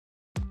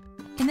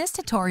In this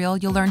tutorial,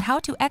 you'll learn how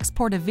to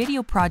export a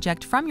video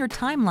project from your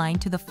timeline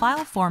to the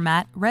file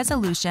format,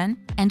 resolution,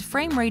 and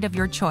frame rate of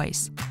your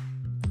choice.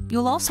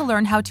 You'll also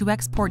learn how to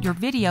export your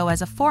video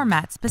as a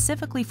format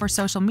specifically for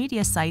social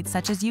media sites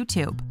such as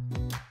YouTube.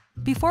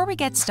 Before we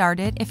get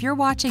started, if you're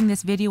watching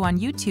this video on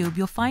YouTube,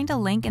 you'll find a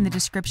link in the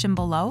description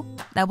below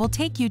that will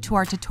take you to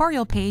our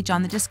tutorial page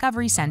on the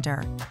Discovery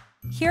Center.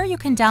 Here you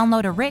can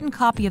download a written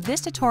copy of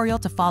this tutorial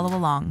to follow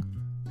along.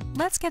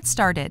 Let's get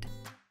started.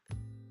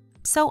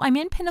 So I'm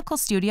in Pinnacle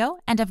Studio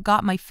and I've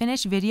got my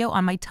finished video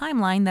on my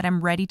timeline that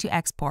I'm ready to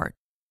export.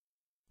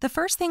 The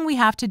first thing we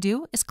have to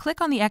do is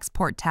click on the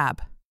Export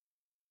tab.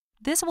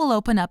 This will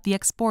open up the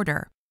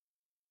exporter.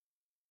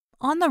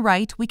 On the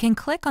right, we can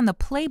click on the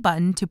play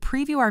button to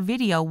preview our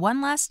video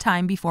one last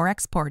time before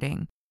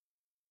exporting.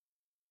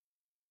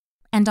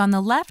 And on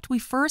the left, we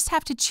first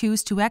have to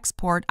choose to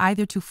export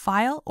either to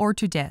file or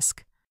to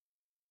disk.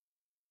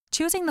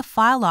 Choosing the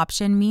file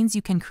option means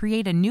you can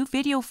create a new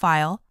video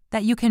file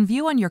that you can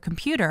view on your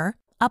computer,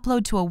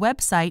 upload to a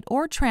website,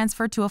 or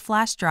transfer to a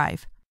flash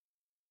drive.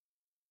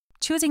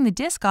 Choosing the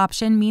disk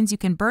option means you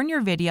can burn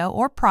your video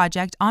or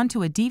project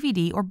onto a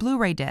DVD or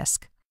Blu-ray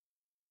disc.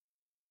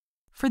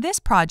 For this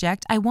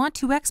project, I want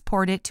to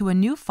export it to a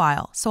new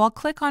file, so I'll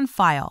click on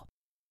File.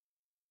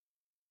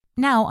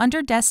 Now,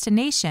 under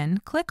Destination,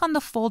 click on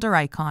the folder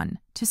icon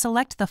to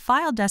select the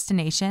file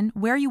destination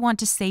where you want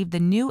to save the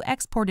new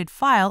exported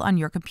file on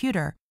your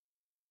computer.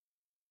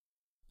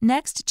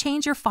 Next,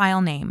 change your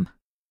file name.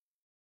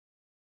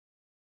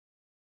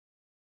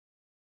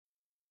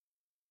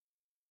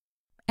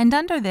 And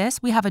under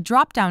this, we have a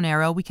drop-down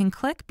arrow we can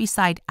click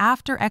beside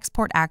After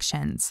Export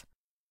Actions.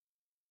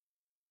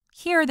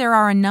 Here, there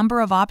are a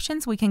number of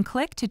options we can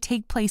click to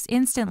take place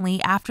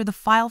instantly after the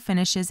file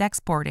finishes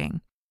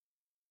exporting.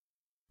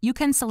 You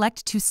can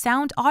select to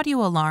sound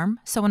audio alarm,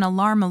 so an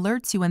alarm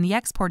alerts you when the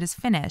export is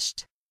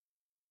finished.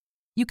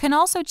 You can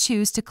also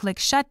choose to click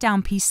Shut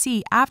Down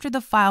PC after the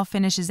file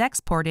finishes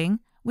exporting,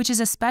 which is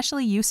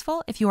especially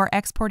useful if you are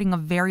exporting a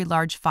very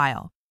large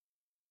file.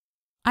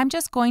 I'm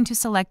just going to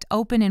select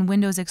Open in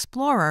Windows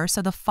Explorer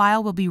so the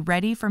file will be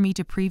ready for me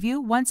to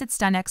preview once it's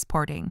done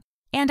exporting,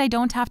 and I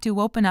don't have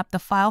to open up the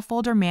file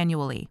folder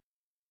manually.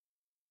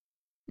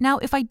 Now,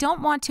 if I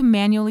don't want to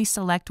manually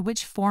select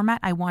which format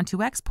I want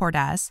to export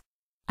as,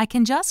 I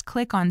can just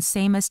click on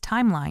Same as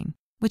Timeline,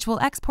 which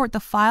will export the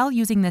file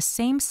using the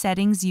same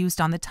settings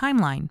used on the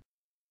timeline.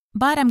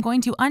 But I'm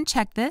going to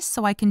uncheck this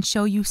so I can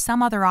show you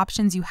some other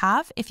options you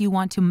have if you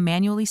want to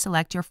manually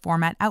select your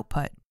format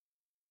output.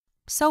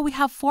 So we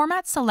have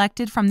Format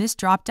selected from this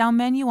drop-down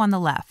menu on the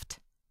left.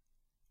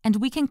 And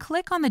we can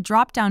click on the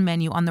drop-down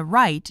menu on the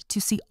right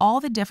to see all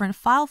the different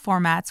file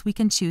formats we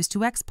can choose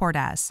to export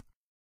as.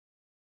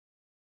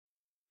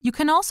 You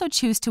can also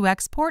choose to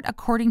export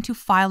according to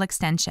file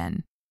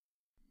extension.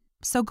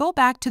 So go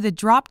back to the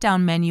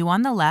drop-down menu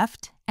on the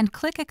left and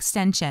click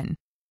Extension.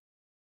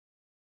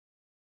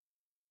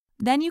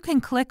 Then you can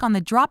click on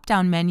the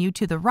drop-down menu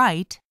to the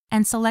right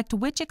and select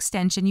which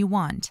extension you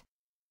want.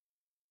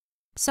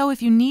 So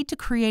if you need to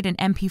create an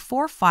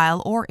MP4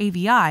 file or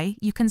AVI,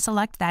 you can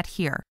select that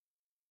here.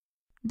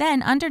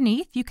 Then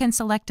underneath, you can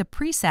select a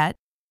preset,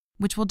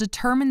 which will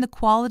determine the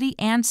quality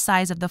and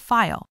size of the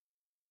file.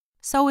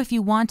 So if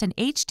you want an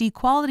HD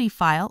quality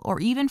file or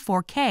even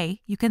 4K,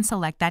 you can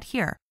select that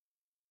here.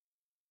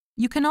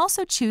 You can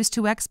also choose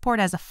to export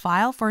as a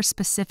file for a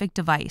specific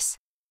device.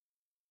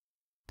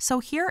 So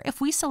here,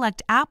 if we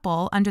select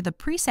Apple under the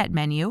Preset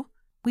menu,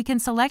 we can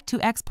select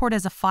to export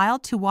as a file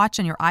to watch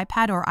on your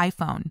iPad or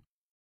iPhone.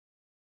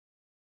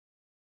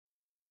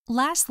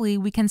 Lastly,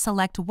 we can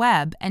select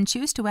Web and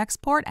choose to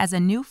export as a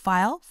new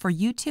file for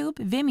YouTube,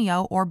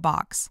 Vimeo, or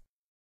Box.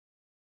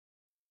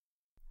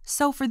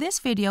 So for this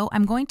video,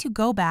 I'm going to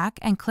go back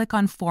and click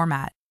on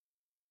Format.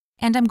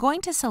 And I'm going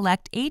to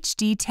select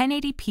HD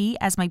 1080p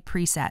as my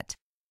preset.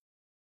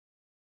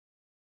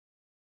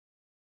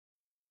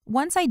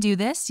 Once I do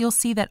this, you'll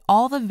see that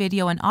all the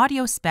video and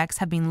audio specs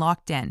have been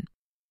locked in.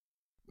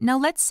 Now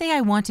let's say I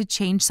want to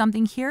change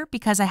something here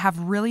because I have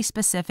really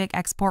specific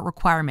export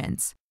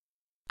requirements.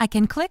 I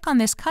can click on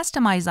this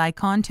Customize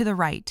icon to the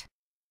right.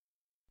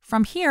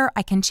 From here,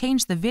 I can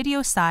change the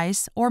video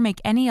size or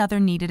make any other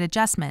needed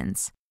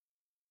adjustments.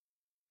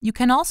 You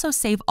can also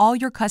save all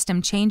your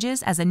custom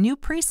changes as a new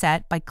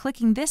preset by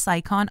clicking this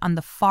icon on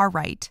the far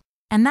right,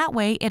 and that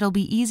way it'll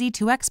be easy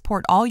to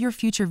export all your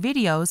future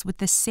videos with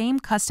the same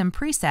custom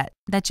preset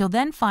that you'll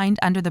then find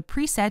under the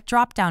Preset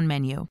drop-down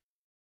menu.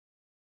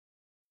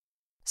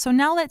 So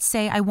now let's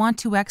say I want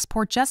to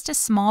export just a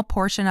small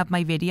portion of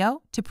my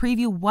video to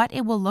preview what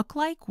it will look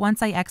like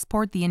once I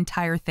export the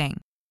entire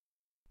thing.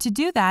 To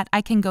do that,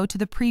 I can go to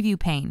the Preview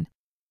pane,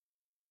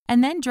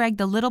 and then drag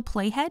the little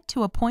playhead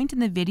to a point in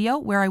the video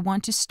where I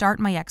want to start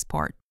my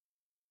export.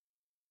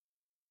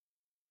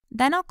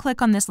 Then I'll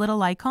click on this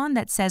little icon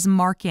that says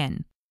Mark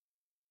In.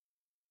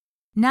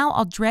 Now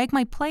I'll drag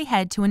my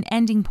playhead to an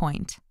ending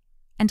point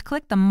and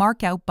click the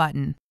Mark Out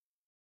button.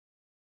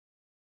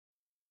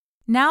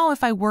 Now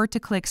if I were to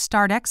click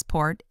Start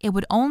Export, it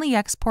would only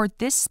export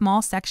this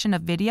small section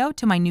of video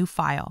to my new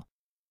file.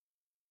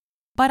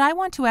 but I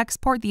want to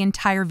export the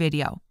entire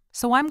video,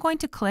 so I'm going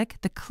to click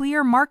the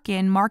clear Mark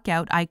In, Mark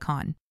Out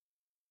icon.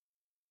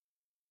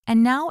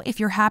 And now, if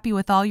you're happy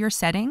with all your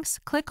settings,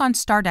 click on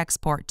Start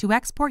Export to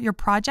export your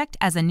project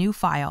as a new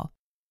file.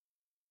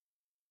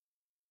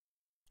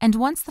 And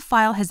once the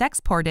file has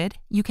exported,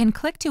 you can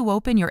click to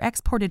open your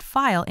exported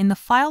file in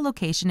the file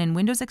location in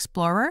Windows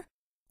Explorer,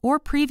 or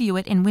preview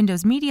it in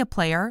Windows Media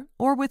Player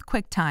or with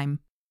QuickTime.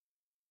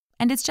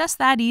 And it's just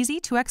that easy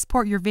to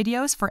export your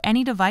videos for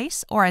any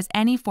device or as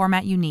any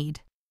format you need.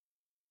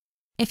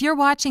 If you're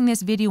watching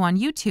this video on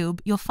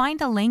YouTube, you'll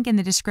find a link in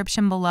the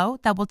description below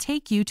that will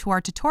take you to our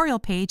tutorial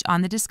page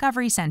on the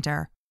Discovery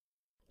Center.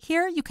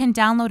 Here you can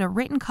download a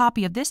written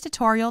copy of this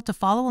tutorial to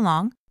follow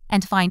along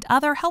and find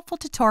other helpful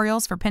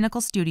tutorials for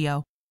Pinnacle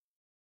Studio.